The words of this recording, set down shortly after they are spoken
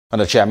And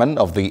the chairman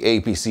of the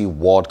APC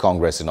Ward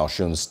Congress in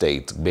Osun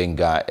State,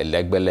 Gbenga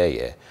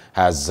Elegbeleye,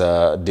 has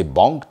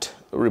debunked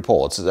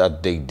reports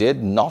that they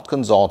did not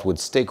consult with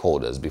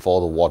stakeholders before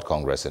the Ward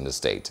Congress in the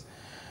state.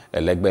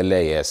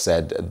 Elegbeleye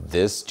said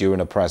this during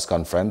a press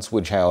conference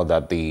which held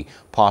at the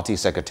party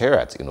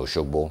secretariat in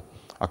Osogbo.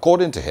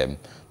 According to him,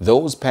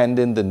 those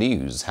pending the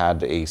news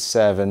had a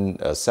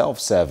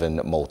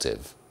self-serving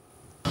motive.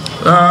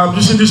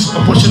 Using this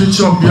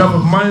opportunity on behalf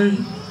of my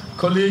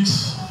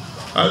colleagues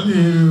and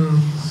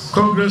the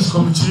Congress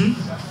Committee,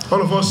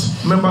 all of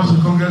us members of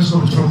the Congress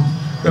Committee from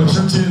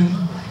representing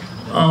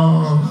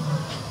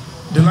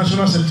the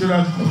National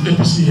Secretariat of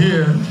APC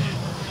here,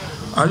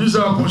 I use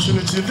the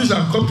opportunity. These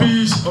are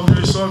copies of the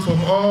result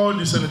from all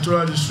the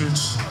senatorial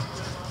districts.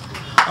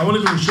 I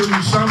wanted to show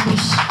you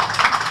samples,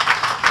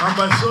 and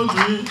by so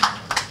doing,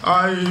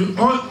 I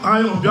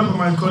on behalf of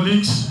my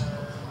colleagues,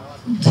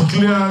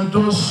 declare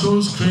those so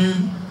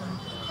screened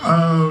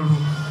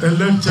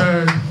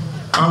elected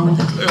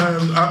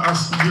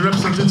as the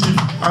representative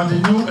and the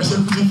new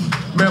executive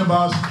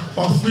members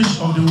of each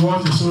of the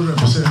wards they so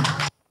represent.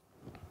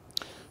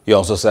 He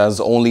also says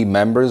only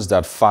members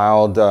that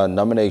filed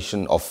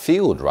nomination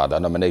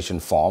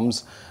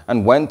forms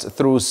and went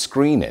through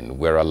screening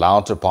were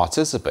allowed to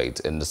participate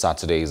in the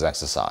Saturday's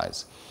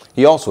exercise.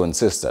 He also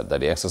insisted that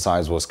the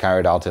exercise was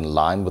carried out in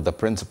line with the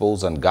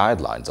principles and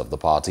guidelines of the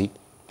party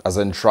as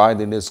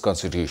enshrined in its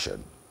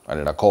constitution and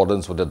in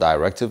accordance with the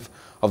directive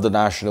of the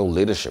national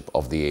leadership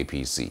of the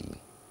APC.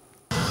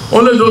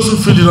 Only those who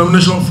fill the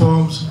nomination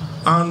forms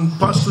and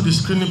pass through the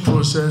screening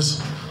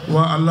process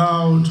were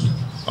allowed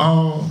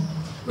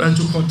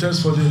to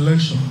contest for the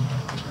election.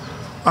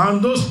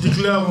 And those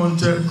declared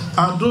wanted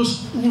are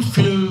those who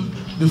fill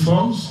the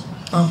forms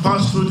and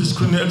pass through the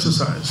screening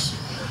exercise.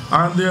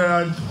 And they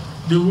are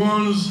the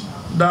ones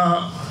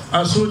that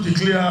are so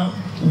declared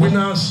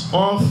winners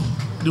of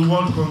the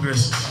World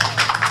Congress.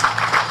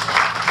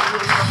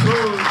 So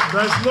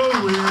there's no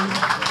way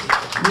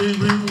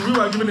we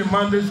were given a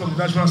mandate from the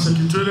National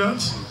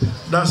Secretariat.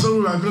 That's how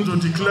we are going to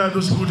declare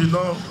those who did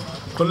not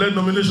collect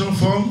nomination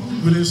form,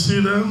 we didn't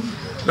see them.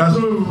 That's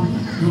how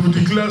we will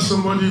declare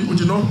somebody who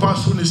did not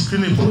pass through the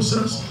screening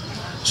process.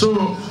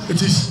 So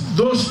it is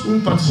those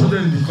who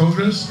participated in the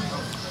Congress,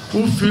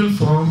 who filled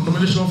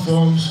nomination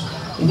forms,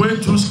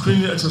 went through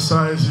screening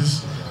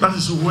exercises. That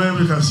is where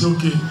we can say,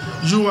 okay,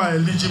 you are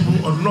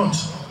eligible or not.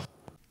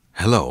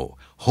 Hello,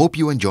 hope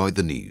you enjoyed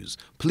the news.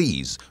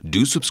 Please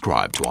do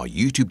subscribe to our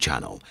YouTube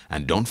channel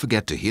and don't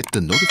forget to hit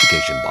the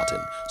notification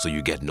button so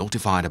you get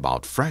notified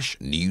about fresh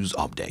news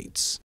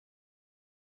updates.